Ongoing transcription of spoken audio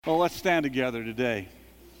Well, let's stand together today.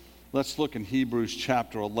 Let's look in Hebrews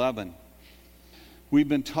chapter 11. We've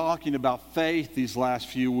been talking about faith these last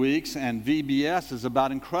few weeks, and VBS is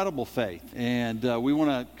about incredible faith. And we want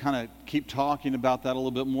to kind of keep talking about that a little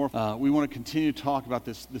bit more. We want to continue to talk about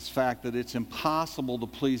this fact that it's impossible to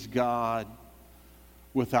please God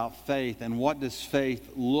without faith. And what does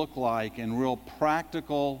faith look like in real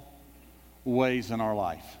practical ways in our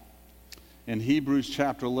life? In Hebrews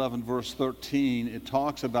chapter 11, verse 13, it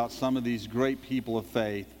talks about some of these great people of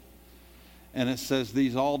faith. And it says,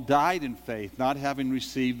 these all died in faith, not having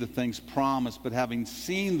received the things promised, but having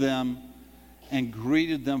seen them and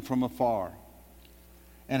greeted them from afar.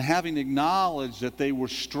 And having acknowledged that they were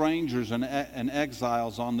strangers and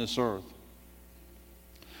exiles on this earth.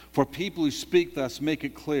 For people who speak thus make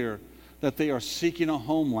it clear that they are seeking a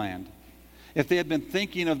homeland. If they had been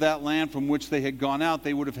thinking of that land from which they had gone out,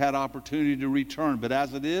 they would have had opportunity to return. But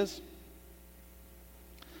as it is,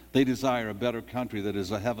 they desire a better country that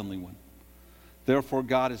is a heavenly one. Therefore,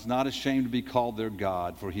 God is not ashamed to be called their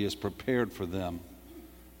God, for he has prepared for them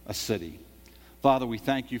a city. Father, we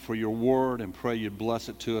thank you for your word and pray you'd bless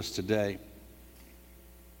it to us today.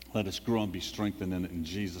 Let us grow and be strengthened in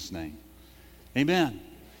Jesus' name. Amen.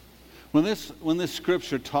 When this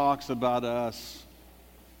scripture talks about us,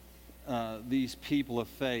 these people of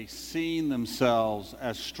faith seeing themselves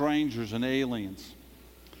as strangers and aliens,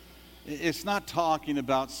 it's not talking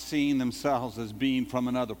about seeing themselves as being from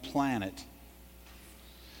another planet.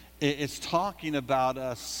 It's talking about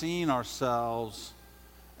us seeing ourselves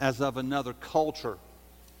as of another culture,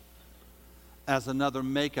 as another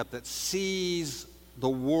makeup that sees the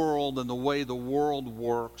world and the way the world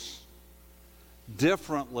works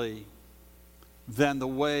differently than the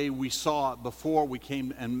way we saw it before we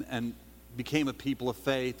came and became a people of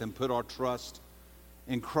faith and put our trust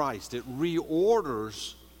in Christ. It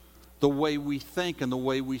reorders the way we think and the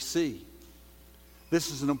way we see.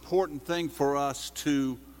 This is an important thing for us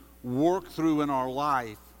to work through in our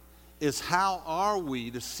life, is how are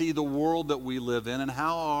we to see the world that we live in, and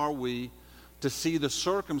how are we to see the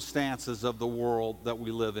circumstances of the world that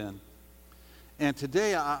we live in. And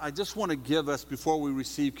today I just want to give us, before we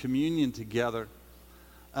receive communion together,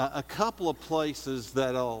 a couple of places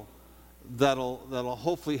that'll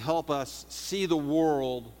hopefully help us see the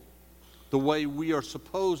world the way we are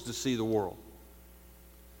supposed to see the world.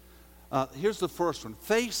 Here's the first one.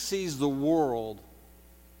 Faith sees the world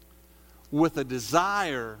with a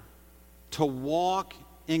desire to walk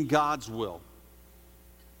in God's will.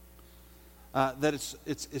 That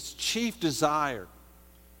its chief desire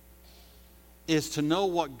is to know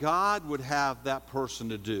what God would have that person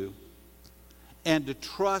to do, and to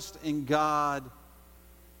trust in God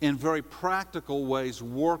in very practical ways,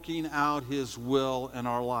 working out his will in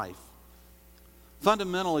our life.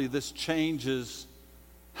 Fundamentally, this changes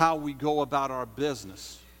how we go about our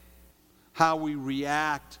business, how we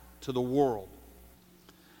react to the world.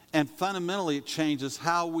 And fundamentally, it changes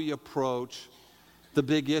how we approach the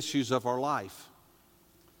big issues of our life.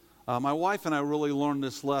 My wife and I really learned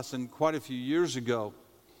this lesson quite a few years ago.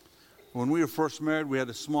 When we were first married, we had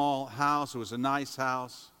a small house. It was a nice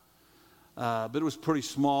house, but it was pretty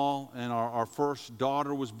small. And our first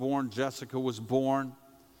daughter was born. Jessica was born.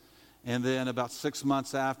 And then about 6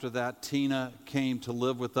 months after that, Tina came to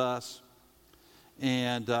live with us.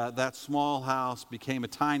 And that small house became a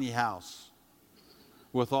tiny house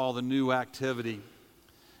with all the new activity.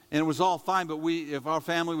 And it was all fine, but if our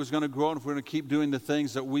family was going to grow and if we were going to keep doing the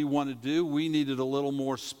things that we want to do, we needed a little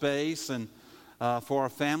more space and for our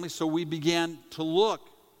family. So we began to look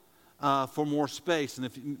for more space. And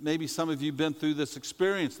if maybe some of you have been through this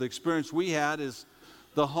experience, the experience we had is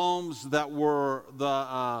the homes that were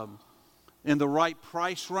in the right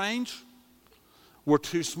price range were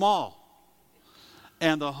too small.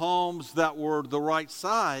 And the homes that were the right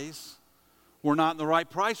size were not in the right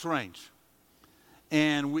price range.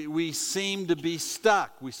 And we seemed to be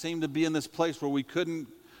stuck. We seemed to be in this place where we couldn't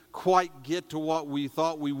quite get to what we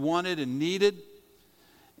thought we wanted and needed.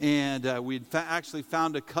 And we had actually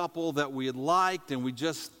found a couple that we had liked, and we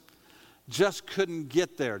just couldn't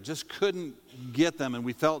get there, just couldn't get them. And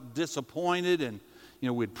we felt disappointed, and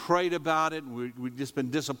we'd prayed about it, and we'd just been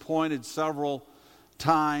disappointed several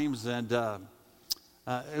times, but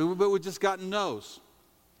we'd just gotten no's.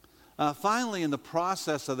 Finally, in the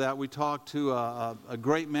process of that, we talked to a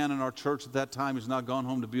great man in our church at that time who's now gone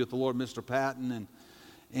home to be with the Lord, Mr. Patton,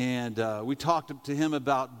 and we talked to him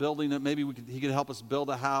about building it. Maybe he could help us build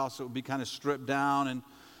a house. It would be kind of stripped down,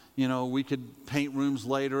 and we could paint rooms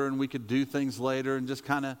later, and we could do things later, and just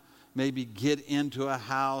kind of maybe get into a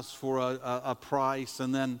house for a price,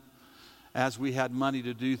 and then as we had money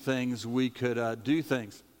to do things, we could do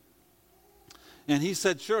things. And he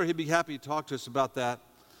said, sure, he'd be happy to talk to us about that.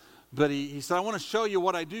 But he said, I want to show you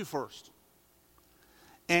what I do first.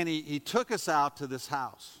 And he took us out to this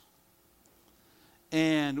house.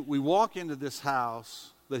 And we walk into this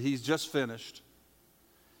house that he's just finished.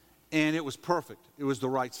 And it was perfect. It was the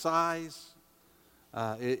right size.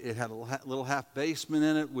 It had a little half basement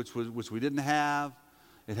in it, which we didn't have.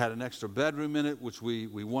 It had an extra bedroom in it, which we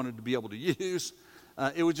wanted to be able to use.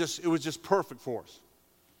 It was just perfect for us.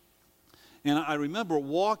 And I remember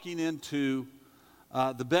walking into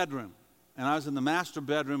the bedroom, and I was in the master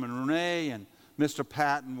bedroom, and Renee and Mr.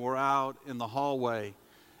 Patton were out in the hallway,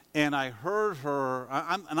 and I heard her.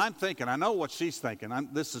 I'm thinking, I know what she's thinking.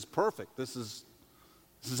 This is perfect. This is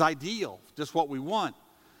ideal. Just what we want.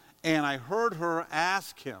 And I heard her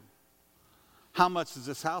ask him, "How much is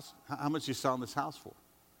this house? How much are you selling this house for?"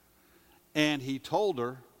 And he told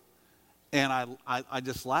her, and I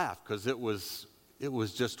just laughed because it was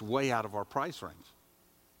just way out of our price range.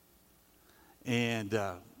 And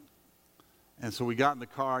so we got in the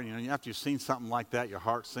car. You know, after you've seen something like that, your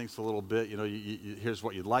heart sinks a little bit. You know, here's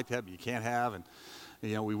what you'd like to have, but you can't have. And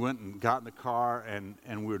you know, we went and got in the car, and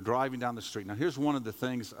we were driving down the street. Now, here's one of the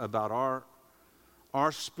things about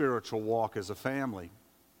our spiritual walk as a family.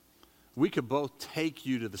 We could both take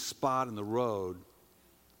you to the spot in the road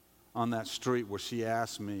on that street where she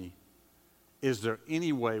asked me, is there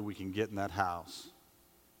any way we can get in that house?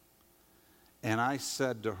 And I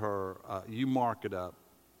said to her, you mark it up.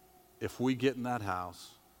 If we get in that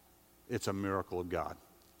house, it's a miracle of God.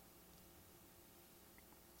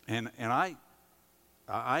 And I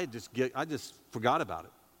just forgot about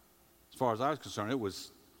it. As far as I was concerned, it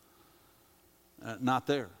was not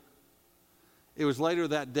there. It was later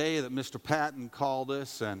that day that Mr. Patton called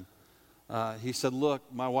us, and he said, look,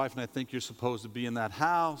 my wife and I think you're supposed to be in that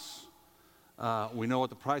house. We know what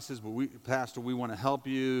the price is, but Pastor, we want to help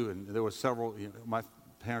you. And there were several, my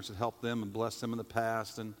parents had helped them and blessed them in the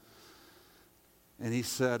past. And he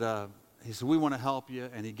said, we want to help you.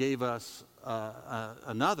 And he gave us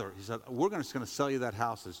another. He said, we're just going to sell you that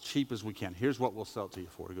house as cheap as we can. Here's what we'll sell it to you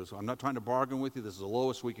for. He goes, I'm not trying to bargain with you. This is the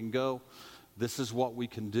lowest we can go. This is what we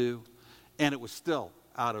can do. And it was still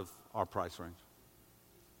out of our price range.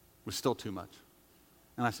 It was still too much.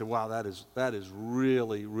 And I said, wow, that is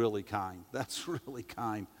really, really kind. That's really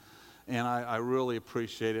kind. And I really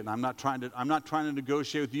appreciate it. And I'm not trying to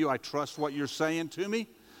negotiate with you. I trust what you're saying to me.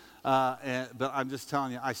 But I'm just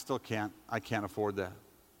telling you, I can't afford that.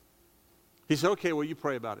 He said, okay, well, you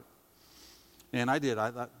pray about it. And I did.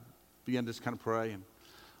 I began to just kind of pray. And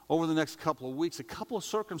over the next couple of weeks, a couple of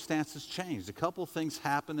circumstances changed. A couple of things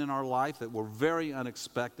happened in our life that were very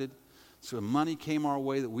unexpected. So money came our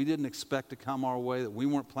way that we didn't expect to come our way, that we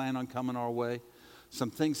weren't planning on coming our way.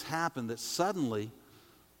 Some things happened that suddenly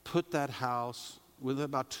put that house, within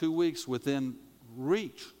about 2 weeks, within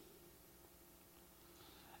reach.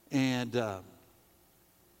 And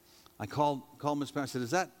I called Mr. Patton. I said,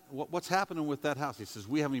 is that, what's happening with that house? He says,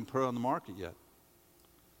 we haven't even put it on the market yet.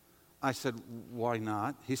 I said, why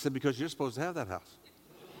not? He said, because you're supposed to have that house.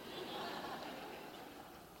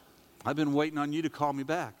 I've been waiting on you to call me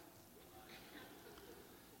back.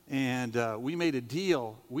 And we made a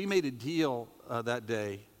deal. We made a deal that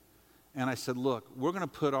day. And I said, look, we're going to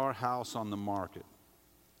put our house on the market.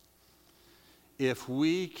 If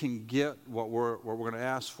we can get what we're going to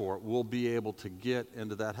ask for, we'll be able to get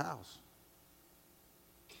into that house.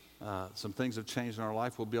 Some things have changed in our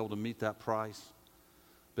life. We'll be able to meet that price.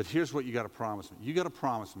 But here's what you got to promise me. You got to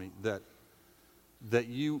promise me that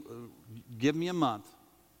you give me a month.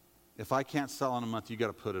 If I can't sell in a month, you got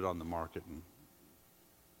to put it on the market, and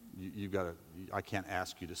you got to. I can't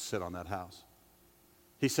ask you to sit on that house.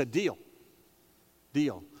 He said, deal.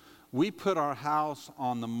 We put our house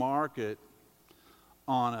on the market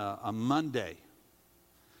on a Monday,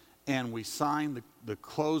 and we signed the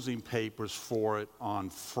closing papers for it on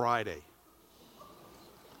Friday.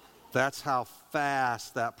 That's how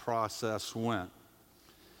fast that process went.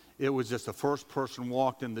 It was just the first person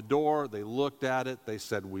walked in the door, they looked at it, they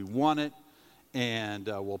said, we want it, and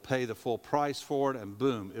we'll pay the full price for it, and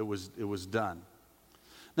boom, it was done.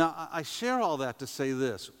 Now, I share all that to say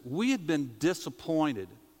this. We had been disappointed.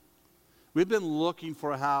 We'd been looking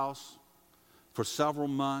for a house for several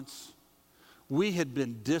months. We had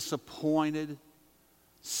been disappointed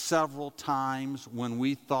several times when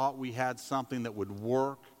we thought we had something that would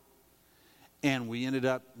work, and we ended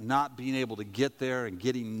up not being able to get there and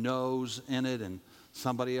getting no's in it, and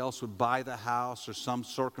somebody else would buy the house or some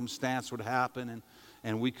circumstance would happen,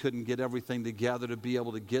 and we couldn't get everything together to be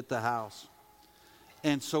able to get the house.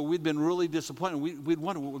 And so we'd been really disappointed. We'd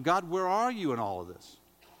wonder, God, where are you in all of this?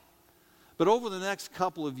 But over the next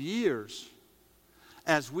couple of years,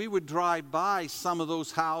 as we would drive by some of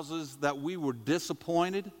those houses that we were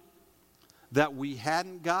disappointed that we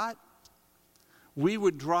hadn't got, we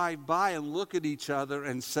would drive by and look at each other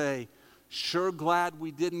and say, sure glad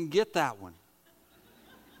we didn't get that one.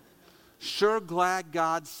 Sure glad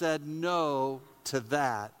God said no to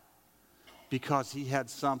that because he had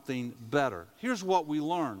something better. Here's what we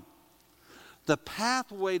learn. The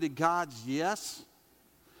pathway to God's yes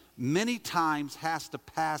many times has to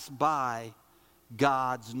pass by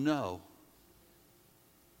God's no.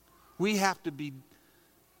 We have to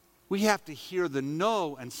hear the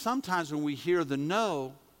no, and sometimes when we hear the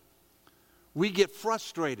no, we get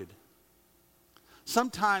frustrated.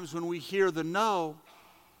 Sometimes when we hear the no,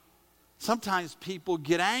 sometimes people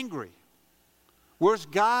get angry. Where's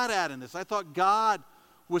God at in this? I thought God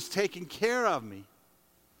was taking care of me,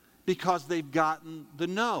 because they've gotten the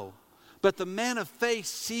no. But the man of faith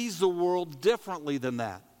sees the world differently than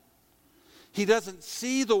that. He doesn't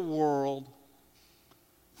see the world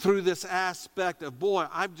through this aspect of, boy,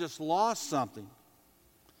 I've just lost something.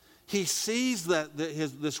 He sees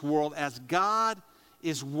this world as God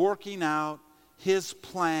is working out his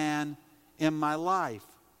plan in my life.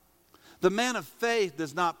 The man of faith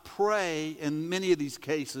does not pray in many of these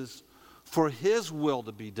cases for his will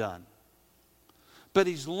to be done. But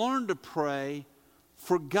he's learned to pray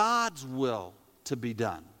for God's will to be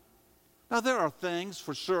done. Now, there are things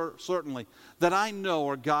for sure, certainly, that I know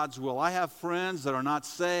are God's will. I have friends that are not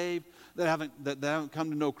saved, that haven't come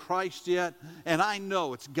to know Christ yet, and I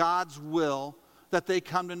know it's God's will that they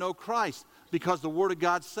come to know Christ, because the Word of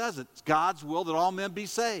God says it. It's God's will that all men be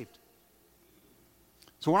saved.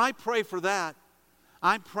 So when I pray for that,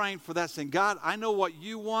 I'm praying for that, saying, God, I know what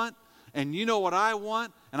you want, and you know what I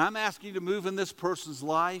want, and I'm asking you to move in this person's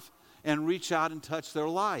life and reach out and touch their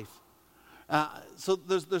life. So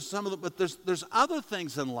there's some of the, but there's other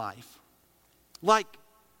things in life, like,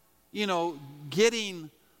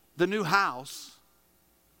 getting the new house,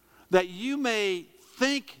 that you may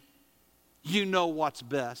think you know what's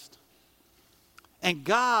best, and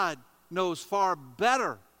God knows far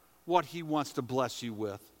better what he wants to bless you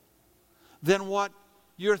with than what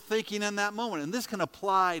you're thinking in that moment. And this can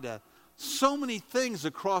apply to so many things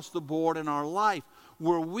across the board in our life,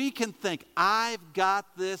 where we can think, I've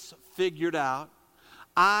got this figured out.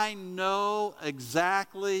 I know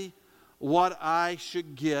exactly what I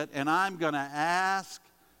should get, and I'm going to ask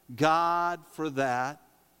God for that,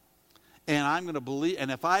 and I'm going to believe, and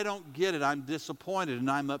if I don't get it, I'm disappointed and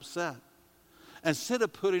I'm upset. Instead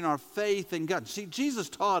of putting our faith in God. See, Jesus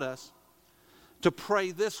taught us to pray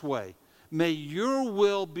this way: may your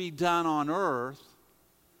will be done on earth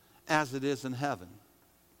as it is in heaven.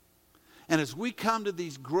 And as we come to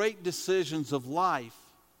these great decisions of life,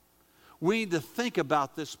 we need to think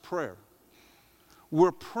about this prayer.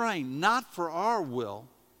 We're praying not for our will,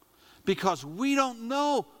 because we don't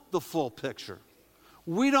know the full picture.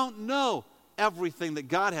 We don't know everything that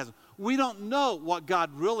God has. We don't know what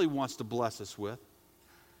God really wants to bless us with.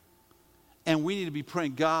 And we need to be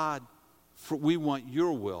praying, God, we want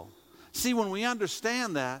your will. See, when we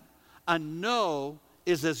understand that, a no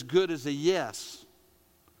is as good as a yes.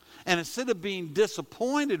 And instead of being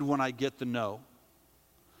disappointed when I get the no,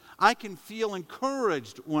 I can feel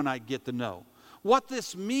encouraged when I get the no. What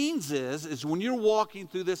this means is when you're walking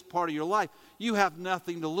through this part of your life, you have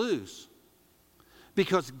nothing to lose.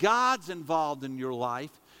 Because God's involved in your life.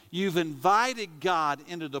 You've invited God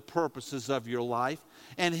into the purposes of your life,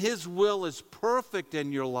 and his will is perfect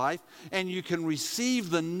in your life, and you can receive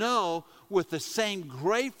the no with the same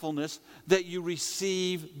gratefulness that you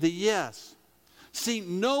receive the yes. See,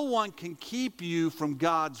 no one can keep you from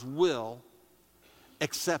God's will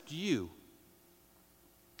except you.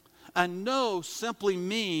 A no simply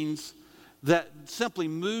means that simply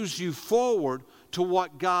moves you forward to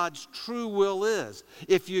what God's true will is.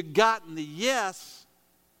 If you'd gotten the yes,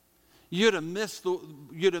 you'd have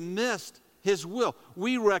missed his will.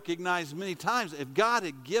 We recognize many times, if God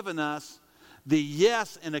had given us the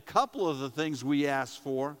yes in a couple of the things we asked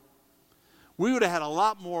for, we would have had a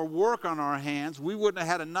lot more work on our hands. We wouldn't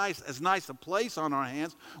have had as nice a place on our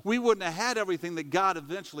hands. We wouldn't have had everything that God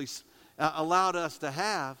eventually allowed us to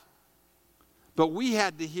have. But we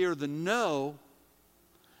had to hear the no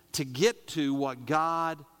to get to what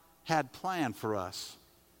God had planned for us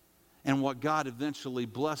and what God eventually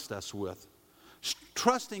blessed us with.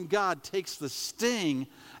 Trusting God takes the sting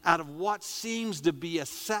out of what seems to be a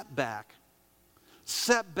setback.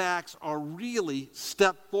 Setbacks are really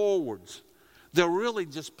step forwards. They're really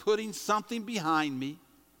just putting something behind me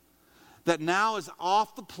that now is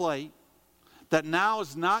off the plate, that now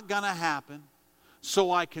is not going to happen,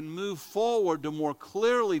 so I can move forward to more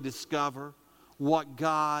clearly discover what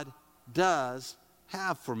God does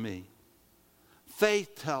have for me.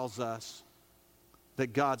 Faith tells us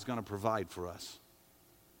that God's going to provide for us.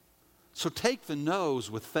 So take the no's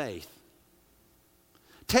with faith.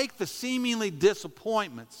 Take the seemingly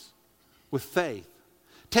disappointments with faith.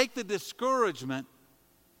 Take the discouragement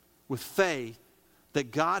with faith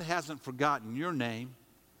that God hasn't forgotten your name.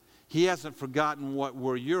 He hasn't forgotten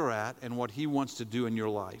where you're at and what He wants to do in your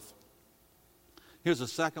life. Here's a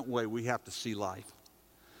second way we have to see life.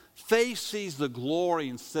 Faith sees the glory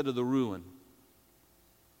instead of the ruin.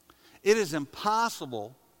 It is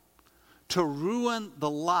impossible to ruin the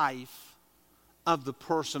life of the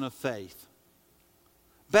person of faith.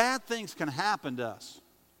 Bad things can happen to us.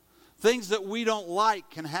 Things that we don't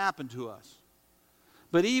like can happen to us.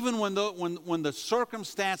 But even when the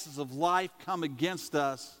circumstances of life come against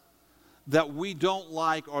us that we don't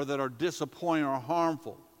like or that are disappointing or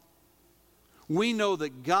harmful, we know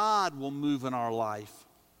that God will move in our life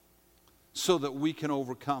so that we can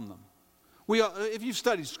overcome them. If you've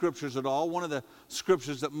studied scriptures at all, one of the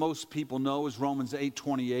scriptures that most people know is Romans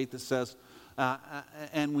 8:28 that says,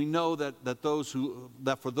 and we know that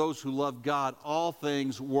for those who love God, all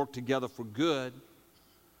things work together for good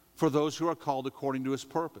for those who are called according to His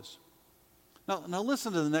purpose. Now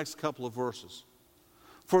listen to the next couple of verses.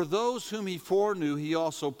 For those whom He foreknew, He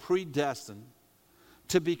also predestined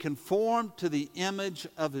to be conformed to the image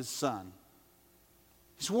of His Son.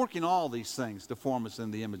 He's working all these things to form us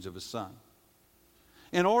in the image of His Son,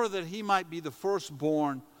 in order that He might be the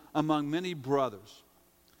firstborn among many brothers.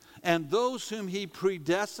 And those whom He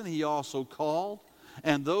predestined, He also called.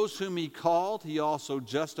 And those whom He called, He also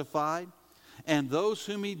justified. And those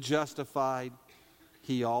whom He justified,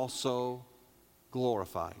 He also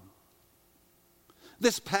glorified.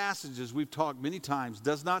 This passage, as we've talked many times,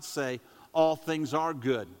 does not say all things are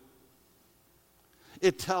good.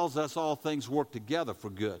 It tells us all things work together for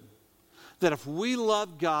good. That if we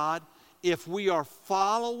love God, if we are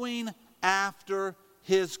following after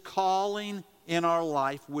His calling in our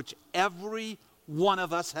life, which every one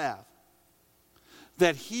of us have,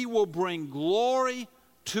 that He will bring glory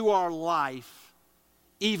to our life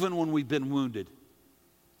even when we've been wounded.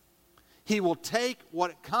 He will take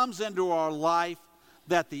what comes into our life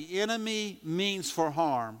that the enemy means for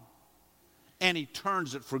harm, and He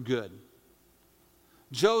turns it for good.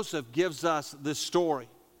 Joseph gives us this story.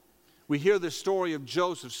 We hear the story of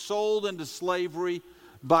Joseph sold into slavery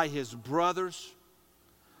by his brothers,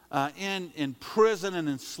 in prison and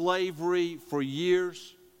in slavery for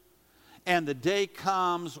years. And the day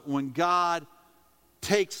comes when God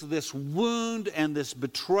takes this wound and this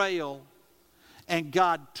betrayal, and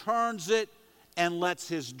God turns it and lets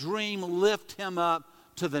His dream lift him up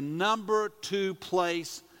to the number 2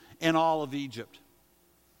 place in all of Egypt.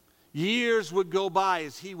 Years would go by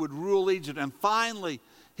as he would rule Egypt, and finally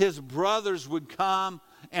his brothers would come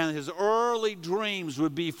and his early dreams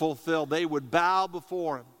would be fulfilled. They would bow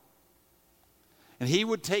before him, and he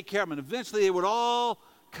would take care of them. And eventually they would all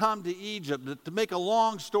come to Egypt. To make a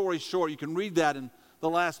long story short, you can read that in the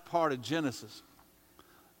last part of Genesis.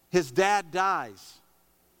 His dad dies,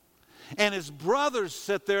 and his brothers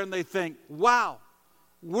sit there and they think, wow,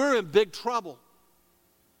 we're in big trouble.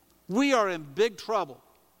 We are in big trouble.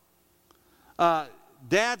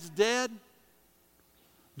 Dad's dead.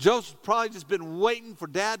 Joseph's probably just been waiting for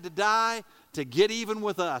Dad to die to get even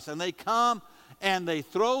with us. And they come and they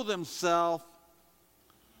throw themselves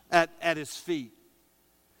at his feet.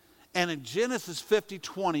 And in Genesis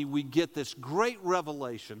 50:20, we get this great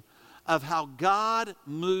revelation of how God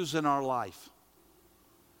moves in our life.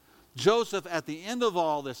 Joseph, at the end of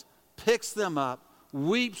all this, picks them up,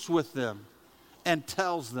 weeps with them, and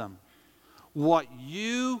tells them, what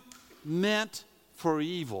you meant for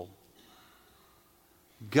evil,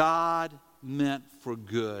 God meant for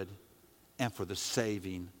good and for the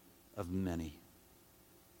saving of many.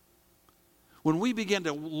 When we begin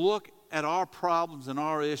to look at our problems and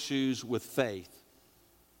our issues with faith,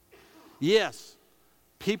 yes,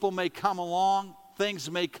 people may come along, things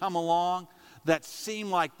may come along that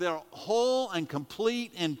seem like their whole and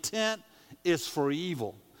complete intent is for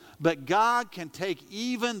evil. But God can take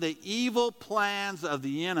even the evil plans of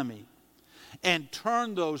the enemy and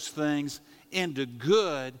turn those things into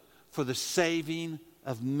good for the saving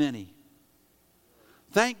of many.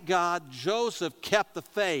 Thank God Joseph kept the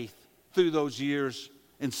faith through those years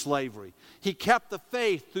in slavery. He kept the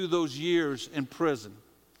faith through those years in prison.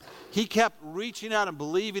 He kept reaching out and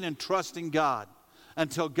believing and trusting God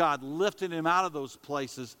until God lifted him out of those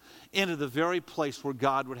places into the very place where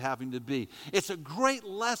God would have him to be. It's a great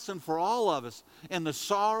lesson for all of us in the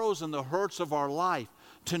sorrows and the hurts of our life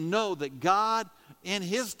to know that God, in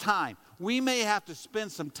His time, we may have to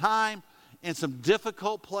spend some time in some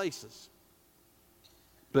difficult places.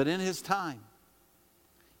 But in His time,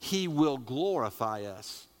 He will glorify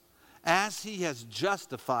us. As He has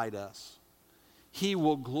justified us, He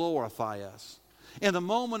will glorify us. In the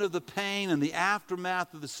moment of the pain and the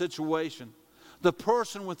aftermath of the situation, the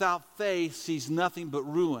person without faith sees nothing but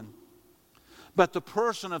ruin. But the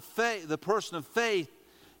person of faith,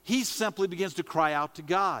 he simply begins to cry out to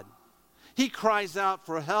God. He cries out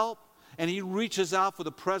for help, and he reaches out for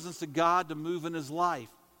the presence of God to move in his life.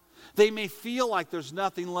 They may feel like there's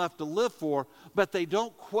nothing left to live for, but they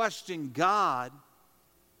don't question God.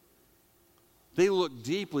 They look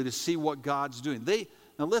deeply to see what God's doing.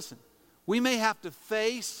 Now listen, we may have to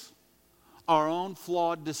face our own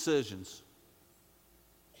flawed decisions.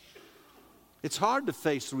 It's hard to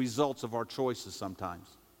face the results of our choices sometimes.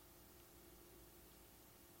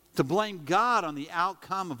 To blame God on the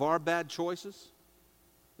outcome of our bad choices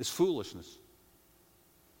is foolishness.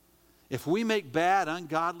 If we make bad,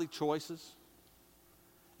 ungodly choices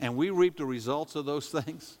and we reap the results of those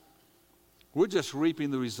things, we're just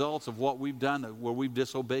reaping the results of what we've done where we've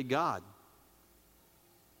disobeyed God.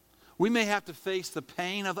 We may have to face the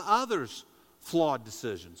pain of others' flawed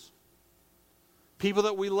decisions. People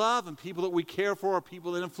that we love and people that we care for, or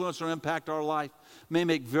people that influence or impact our life, may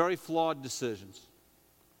make very flawed decisions.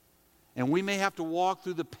 And we may have to walk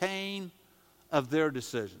through the pain of their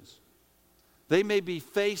decisions. They may be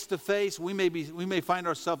face to face. We may find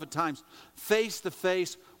ourselves at times face to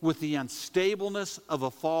face with the unstableness of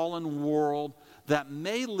a fallen world that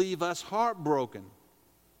may leave us heartbroken.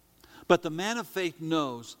 But the man of faith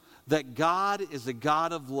knows that God is a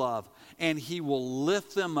God of love, and He will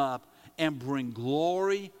lift them up and bring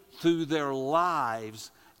glory through their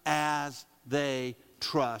lives as they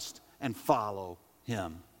trust and follow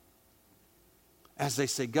Him. As they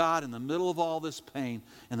say, God, in the middle of all this pain,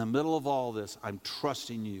 in the middle of all this, I'm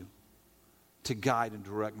trusting You to guide and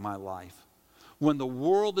direct my life. When the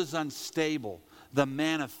world is unstable, the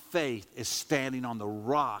man of faith is standing on the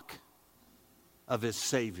rock of his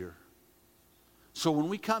Savior. So when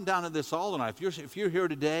we come down to this altar tonight, if you're here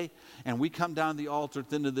today and we come down to the altar at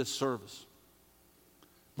the end of this service,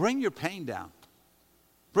 bring your pain down.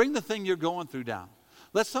 Bring the thing you're going through down.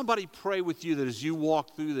 Let somebody pray with you that as you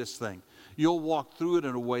walk through this thing, you'll walk through it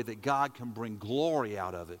in a way that God can bring glory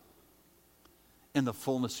out of it in the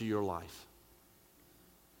fullness of your life.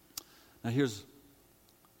 Now here's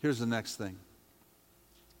the next thing.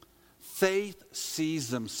 Faith sees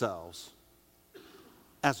themselves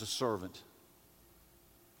as a servant.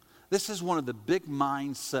 This is one of the big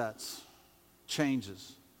mindsets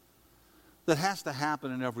changes that has to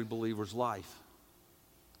happen in every believer's life.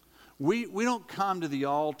 We don't come to the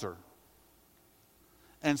altar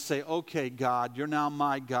and say, okay, God, You're now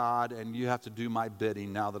my God, and You have to do my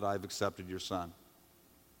bidding now that I've accepted Your Son.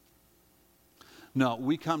 No,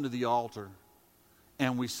 we come to the altar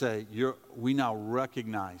and we say, we now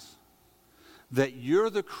recognize that You're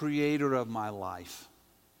the creator of my life.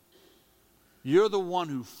 You're the one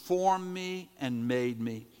who formed me and made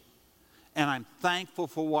me. And I'm thankful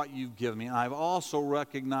for what You've given me. And I've also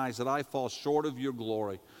recognized that I fall short of Your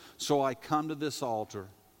glory. So I come to this altar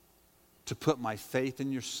to put my faith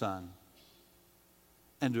in Your Son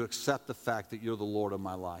and to accept the fact that You're the Lord of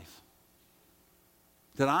my life.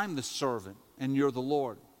 That I'm the servant and You're the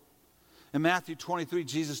Lord. In Matthew 23,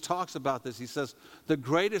 Jesus talks about this. He says, the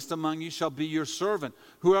greatest among you shall be your servant.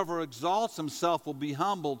 Whoever exalts himself will be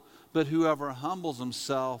humbled, but whoever humbles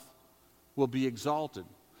himself will be exalted.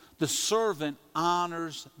 The servant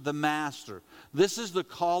honors the master. This is the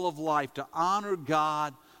call of life, to honor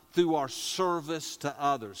God through our service to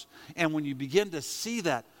others. And when you begin to see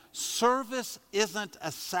that, service isn't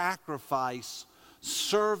a sacrifice.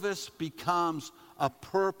 Service becomes a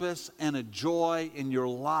purpose and a joy in your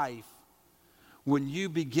life. When you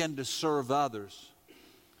begin to serve others,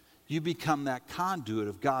 you become that conduit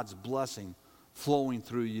of God's blessing flowing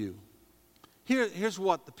through you. Here's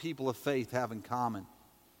what the people of faith have in common.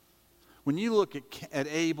 When you look at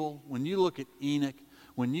Abel, when you look at Enoch,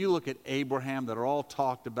 when you look at Abraham, that are all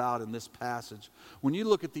talked about in this passage, when you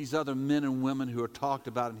look at these other men and women who are talked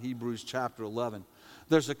about in Hebrews chapter 11,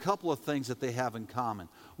 there's a couple of things that they have in common.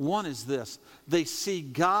 One is this: they see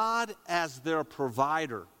God as their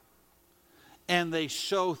provider, and they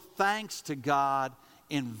show thanks to God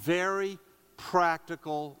in very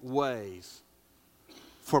practical ways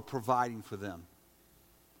for providing for them.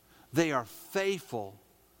 They are faithful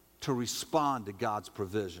to respond to God's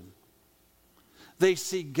provision. They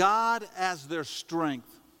see God as their strength,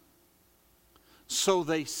 so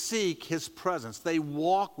they seek His presence. They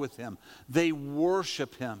walk with Him. They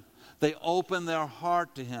worship Him. They open their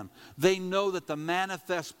heart to Him. They know that the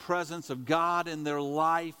manifest presence of God in their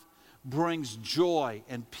life brings joy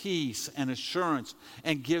and peace and assurance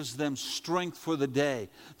and gives them strength for the day.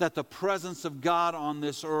 That the presence of God on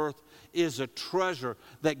this earth is a treasure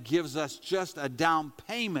that gives us just a down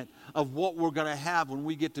payment of what we're going to have when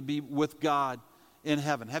we get to be with God in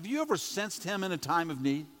heaven. Have you ever sensed Him in a time of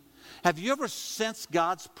need? Have you ever sensed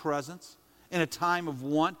God's presence in a time of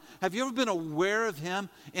want? Have you ever been aware of Him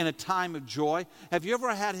in a time of joy? Have you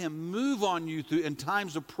ever had Him move on you in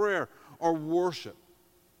times of prayer or worship?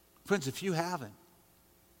 Friends, if you haven't,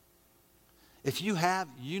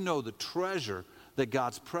 you know the treasure that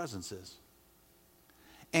God's presence is.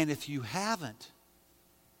 And if you haven't,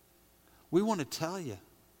 we want to tell you,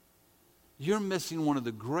 you're missing one of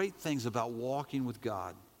the great things about walking with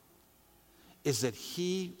God, is that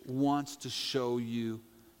He wants to show you,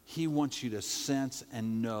 He wants you to sense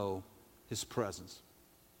and know His presence.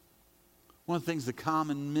 One of the things the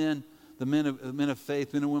common men, the men of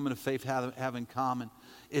faith, men and women of faith have in common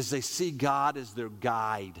is they see God as their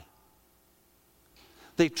guide.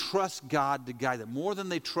 They trust God to guide them more than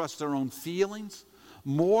they trust their own feelings,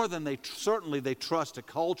 more than they trust a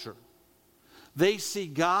culture. They see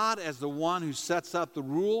God as the one who sets up the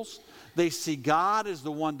rules. They see God as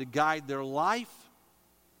the one to guide their life,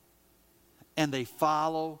 and they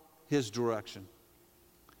follow His direction.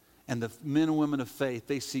 And the men and women of faith,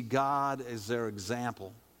 they see God as their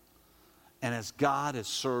example. And as God has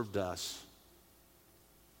served us,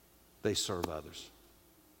 they serve others.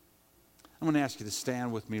 I'm going to ask you to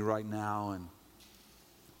stand with me right now. And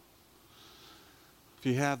if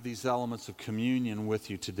you have these elements of communion with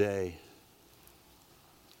you today,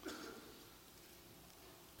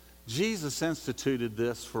 Jesus instituted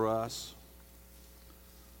this for us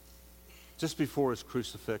just before His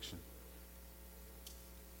crucifixion.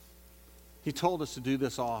 He told us to do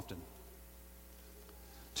this often,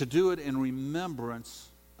 to do it in remembrance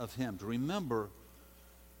of Him, to remember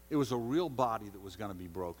it was a real body that was going to be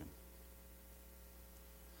broken.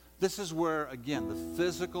 This is where, again, the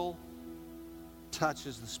physical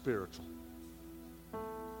touches the spiritual.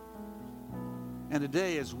 And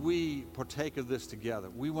today, as we partake of this together,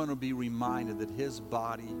 we want to be reminded that His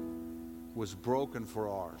body was broken for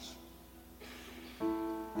ours.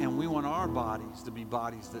 And we want our bodies to be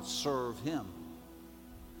bodies that serve Him.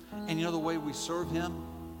 And you know the way we serve Him?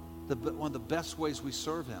 One of the best ways we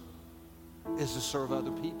serve Him is to serve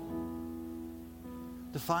other people.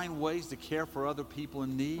 To find ways to care for other people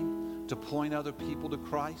in need, to point other people to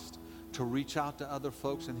Christ, to reach out to other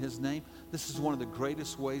folks in His name. This is one of the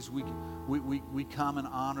greatest ways we come and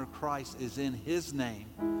honor Christ, is in His name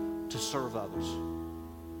to serve others.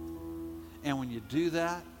 And when you do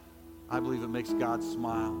that, I believe it makes God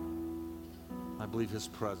smile. I believe His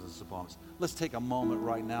presence is upon us. Let's take a moment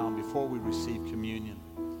right now, and before we receive communion,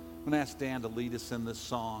 I'm going to ask Dan to lead us in this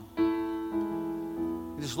song.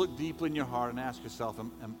 And just look deeply in your heart and ask yourself,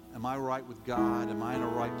 am I right with God? Am I in a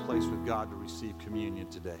right place with God to receive communion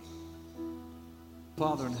today?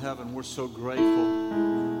 Father in heaven, we're so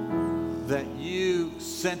grateful that You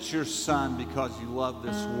sent Your Son because You love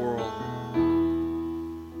this world.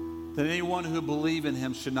 That anyone who believes in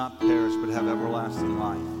Him should not perish but have everlasting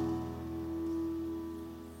life.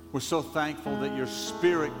 We're so thankful that Your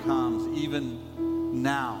Spirit comes even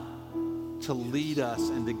now to lead us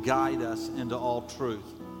and to guide us into all truth.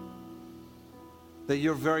 That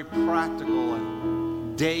You're very practical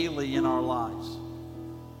and daily in our lives.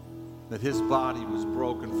 That His body was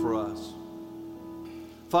broken for us.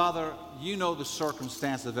 Father, You know the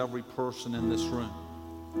circumstance of every person in this room.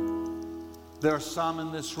 There are some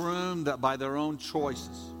in this room that by their own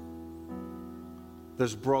choices,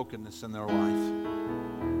 there's brokenness in their life.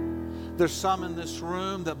 There's some in this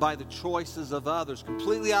room that by the choices of others,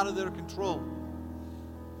 completely out of their control,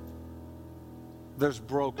 there's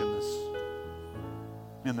brokenness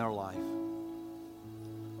in their life.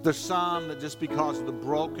 There's some that just because of the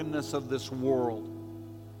brokenness of this world,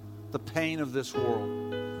 the pain of this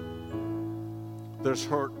world, there's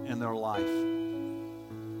hurt in their life.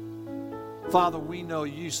 Father, we know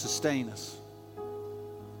You sustain us.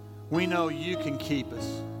 We know You can keep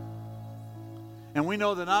us. And we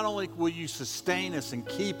know that not only will You sustain us and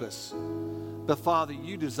keep us, but Father,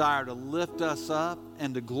 You desire to lift us up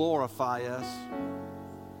and to glorify us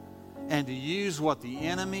and to use what the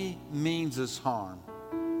enemy means as harm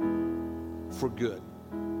for good.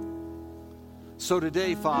 So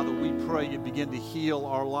today, Father, we pray You begin to heal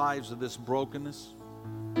our lives of this brokenness.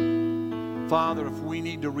 Father, if we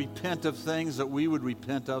need to repent of things, that we would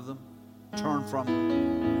repent of them, turn from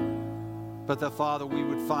them. But that, Father, we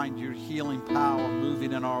would find Your healing power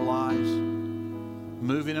moving in our lives.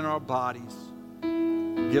 moving in our bodies.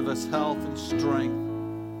 Give us health and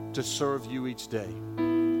strength to serve you each day.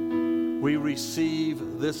 We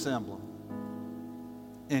receive this emblem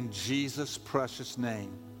in Jesus' precious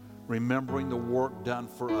name, remembering the work done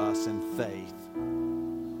for us in faith.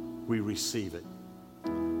 We receive it.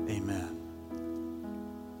 Amen.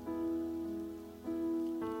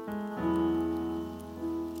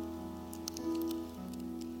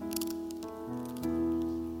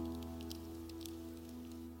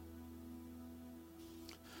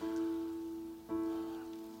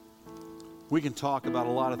 We can talk about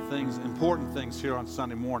a lot of things, important things here on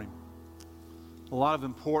Sunday morning. A lot of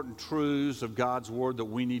important truths of God's Word that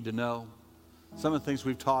we need to know. Some of the things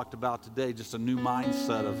we've talked about today, just a new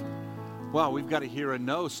mindset of, well, we've got to hear a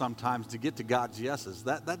no sometimes to get to God's yeses.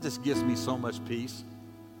 That just gives me so much peace.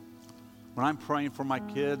 When I'm praying for my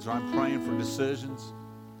kids or I'm praying for decisions,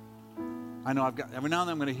 I know every now and then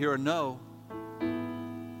I'm going to hear a no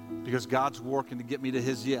because God's working to get me to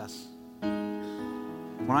His yes.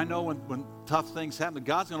 When I know when tough things happen,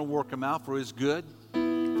 God's going to work them out for His good.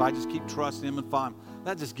 If I just keep trusting Him and follow Him,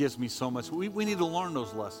 that just gives me so much. We need to learn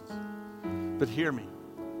those lessons. But hear me.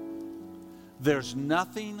 There's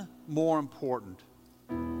nothing more important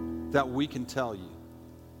that we can tell you.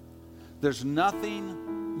 There's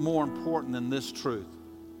nothing more important than this truth.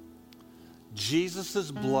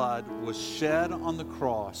 Jesus' blood was shed on the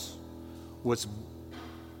cross, was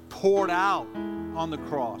poured out on the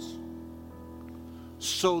cross,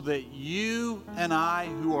 so that you and I,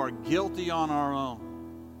 who are guilty on our own,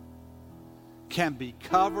 can be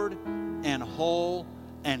covered and whole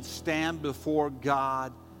and stand before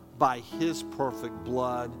God by His perfect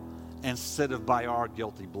blood instead of by our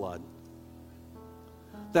guilty blood.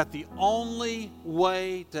 That the only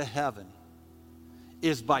way to heaven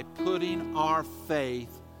is by putting our faith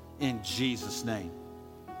in Jesus' name.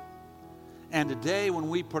 And today, when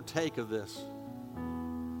we partake of this,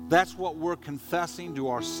 that's what we're confessing to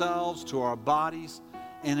ourselves, to our bodies,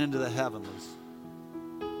 and into the heavenlies.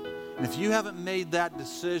 And if you haven't made that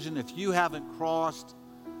decision, if you haven't crossed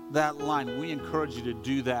that line, we encourage you to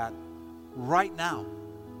do that right now.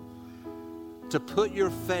 To put your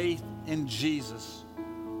faith in Jesus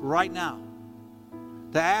right now.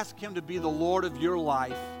 To ask Him to be the Lord of your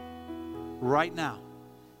life right now.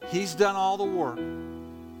 He's done all the work.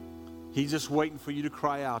 He's just waiting for you to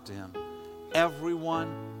cry out to Him.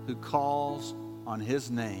 Everyone who calls on His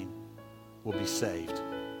name will be saved.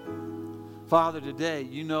 Father, today,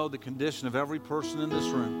 you know the condition of every person in this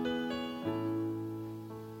room.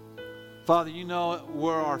 Father, you know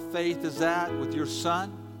where our faith is at with your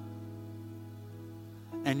Son.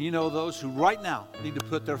 And you know those who right now need to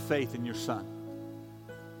put their faith in your Son.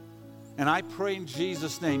 And I pray in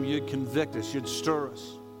Jesus' name you'd convict us, you'd stir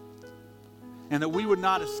us. And that we would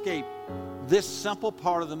not escape this simple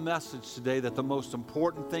part of the message today, that the most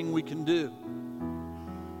important thing we can do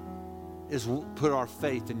is put our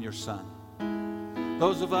faith in your Son.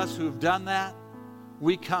 Those of us who have done that,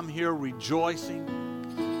 we come here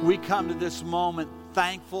rejoicing. We come to this moment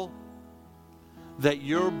thankful that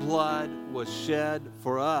your blood was shed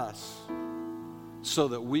for us so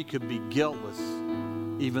that we could be guiltless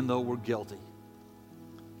even though we're guilty.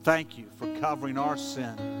 Thank you for covering our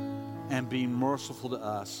sin and being merciful to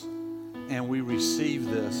us. And we receive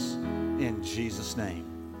this in Jesus' name.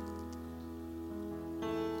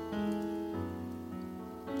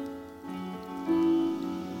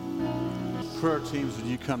 Prayer teams, would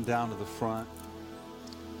you come down to the front?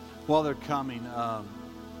 While they're coming,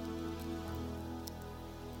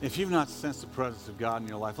 if you've not sensed the presence of God in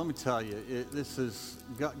your life, let me tell you,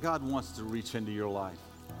 God wants to reach into your life.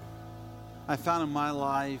 I found in my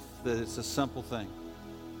life that it's a simple thing.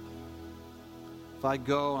 If I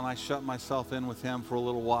go and I shut myself in with Him for a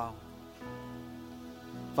little while,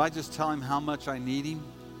 if I just tell Him how much I need Him,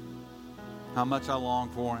 how much I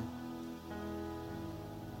long for Him,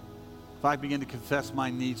 if I begin to confess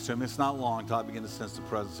my needs to Him, it's not long until I begin to sense the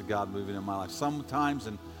presence of God moving in my life. Sometimes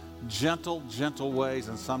in gentle ways,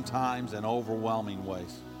 and sometimes in overwhelming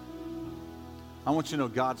ways. I want you to know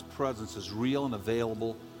God's presence is real and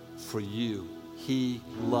available for you. He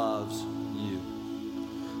loves you.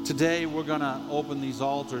 Today we're going to open these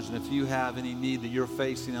altars, and if you have any need that you're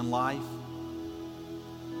facing in life,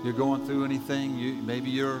 you're going through anything,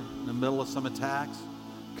 maybe you're in the middle of some attacks,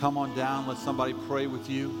 come on down, let somebody pray with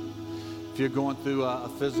you. If you're going through a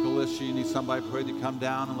physical issue, you need somebody to pray, to come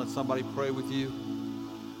down and let somebody pray with you.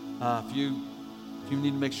 If you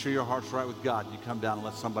need to make sure your heart's right with God, you come down and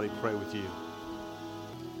let somebody pray with you.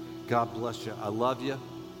 God bless you. I love you.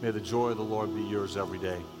 May the joy of the Lord be yours every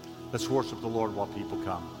day. Let's worship the Lord while people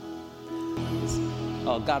come.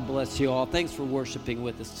 Oh, God bless you all. Thanks for worshiping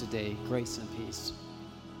with us today. Grace and peace.